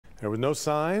There was no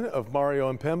sign of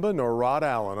Mario Impemba nor Rod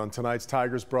Allen on tonight's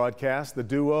Tigers broadcast. The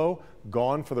duo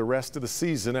gone for the rest of the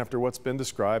season after what's been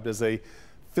described as a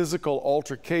physical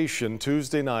altercation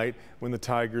Tuesday night when the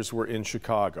Tigers were in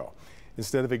Chicago.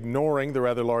 Instead of ignoring the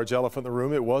rather large elephant in the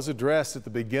room, it was addressed at the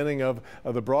beginning of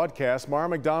the broadcast. Mara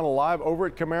McDonald live over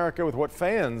at Comerica with what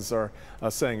fans are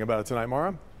saying about it tonight.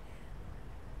 Mara?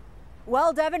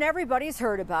 Well, Devin, everybody's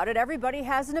heard about it. Everybody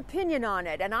has an opinion on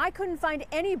it. And I couldn't find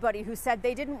anybody who said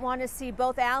they didn't want to see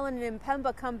both Allen and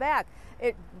Impemba come back.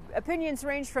 Opinions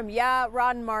range from, yeah,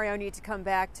 Rod and Mario need to come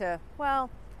back, to,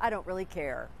 well, I don't really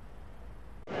care.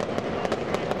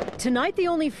 Tonight, the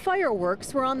only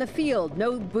fireworks were on the field.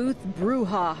 No booth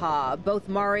brouhaha. Both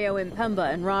Mario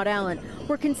Impemba and Rod Allen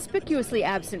were conspicuously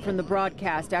absent from the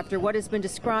broadcast after what has been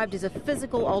described as a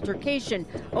physical altercation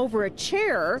over a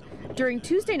chair during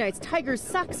Tuesday night's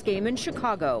Tigers-Sox game in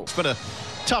Chicago. It's been a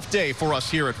tough day for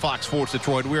us here at Fox Sports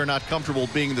Detroit. We are not comfortable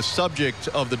being the subject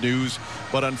of the news,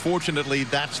 but unfortunately,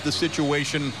 that's the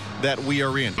situation that we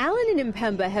are in. Allen and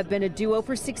Impemba have been a duo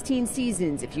for 16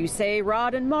 seasons. If you say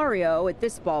Rod and Mario at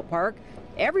this ballpark,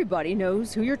 everybody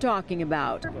knows who you're talking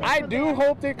about. I do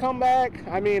hope they come back.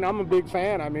 I mean, I'm a big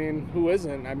fan. I mean, who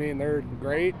isn't? I mean, they're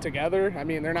great together. I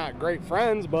mean, they're not great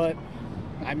friends, but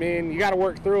I mean, you got to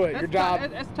work through it. Your job.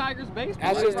 That's Tigers baseball.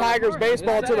 That's just Tigers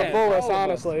baseball to the fullest,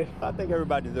 honestly. I think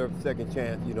everybody deserves a second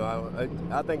chance. You know,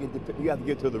 I think you got to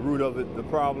get to the root of it, the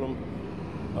problem,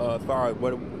 as far as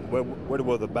what it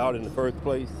was about in the first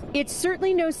place. It's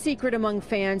certainly no secret among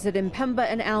fans that Impemba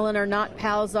and Allen are not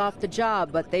pals off the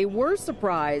job, but they were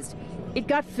surprised it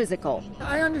got physical.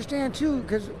 I understand too,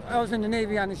 because I was in the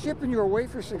Navy on the ship and you were away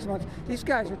for 6 months. These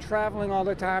guys are traveling all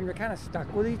the time. They're kind of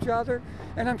stuck with each other,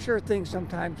 and I'm sure things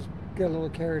sometimes get a little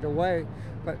carried away,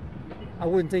 but I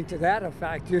wouldn't think to that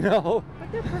effect, you know.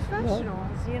 But they're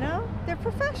professionals, you know? They're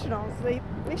professionals. They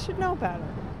should know better.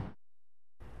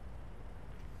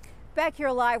 Back here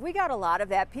live, we got a lot of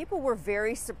that. People were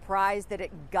very surprised that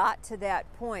it got to that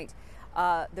point.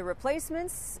 The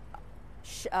replacements,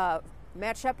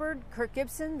 Matt Shepard, Kirk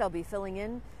Gibson, they'll be filling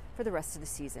in for the rest of the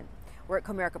season. We're at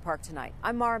Comerica Park tonight.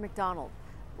 I'm Mara McDonald,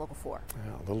 Local 4.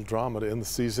 Yeah, a little drama to end the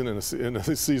season in a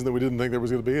season that we didn't think there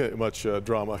was going to be much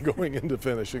drama going into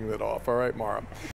finishing that off. All right, Mara.